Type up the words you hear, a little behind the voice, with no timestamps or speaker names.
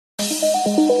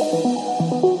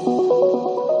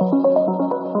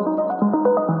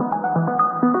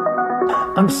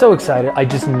I'm so excited. I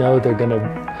just know they're gonna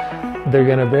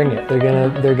bring it.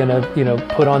 They're gonna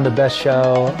put on the best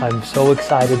show. I'm so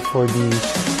excited for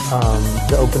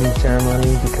the opening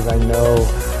ceremony because I know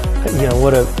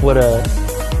what a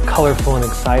colorful and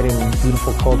exciting and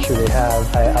beautiful culture they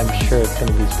have. I'm sure it's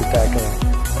gonna be spectacular.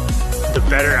 The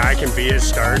better I can be at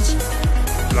starts,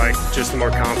 like just the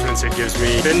more confidence it gives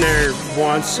me. Been there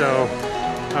once, so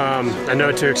I know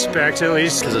what to expect at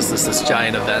least. Because it's this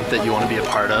giant event that you want to be a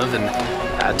part of and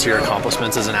add to your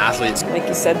accomplishments as an athlete. Like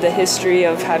you said, the history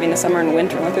of having a summer and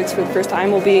winter Olympics for the first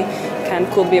time will be kind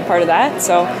of cool to be a part of that.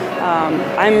 So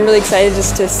I'm really excited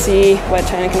just to see what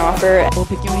China can offer.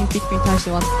 北京オリンピックに対し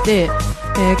てはあって、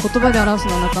言葉で表す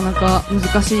のはなかなか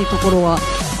難しいところは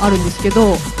あるんですけ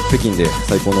ど、北京で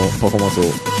最高のパフォーマンスを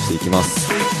していきま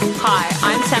す。Hi,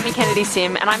 I'm Sammy Kennedy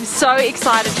Sim, and I'm so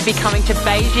excited to be coming to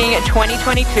Beijing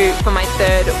 2022 for my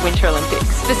third Winter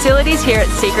Olympics. Facilities here at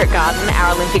Secret Garden,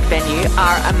 our Olympic venue,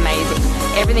 are amazing.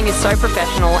 Everything is so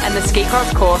professional, and the ski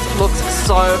cross course looks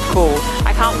so cool.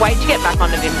 I can't wait to get back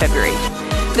on it in February.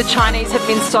 The Chinese have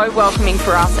been so welcoming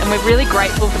for us, and we're really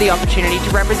grateful for the opportunity to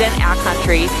represent our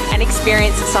country and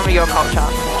experience some of your culture.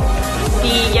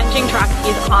 The Yanqing track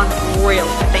is unreal.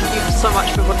 Thank you so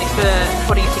much for putting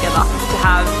it together. To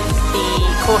have the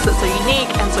course that's so unique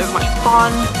and so much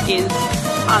fun is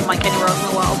unlike anywhere else in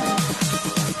the world.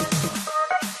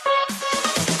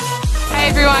 Hey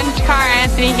everyone, Jakara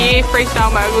Anthony here,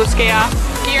 freestyle mogul skier.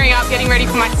 Gearing up, getting ready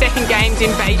for my second games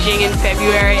in Beijing in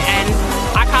February, and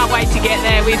I can't wait to get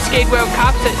there. We've skied World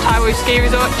Cups at Taiwu Ski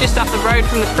Resort just up the road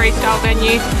from the freestyle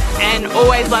venue, and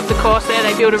always love the course there.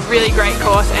 They build a really great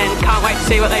course and can't wait to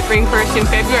see what they bring for us in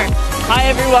February. Hi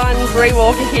everyone, Bree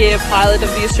Walker here, pilot of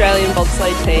the Australian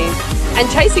bobsleigh team. And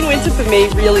chasing winter for me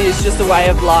really is just a way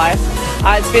of life.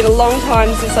 It's been a long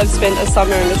time since I've spent a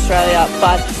summer in Australia,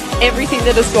 but everything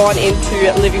that has gone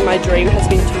into living my dream has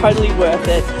been totally worth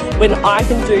it. When I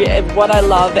can do what I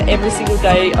love every single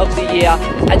day of the year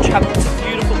and travel to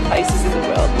beautiful places in the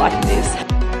world like this.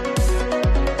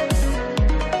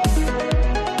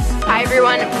 Hi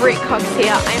everyone, Britt Cox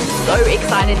here. I'm so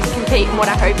excited to compete in what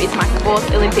I hope is my fourth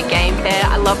Olympic Games there.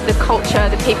 I love the culture,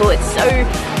 the people. It's so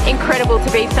incredible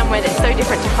to be somewhere that's so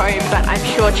different to home, but I'm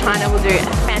sure China will do a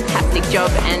fantastic job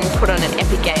and put on an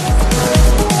epic Games.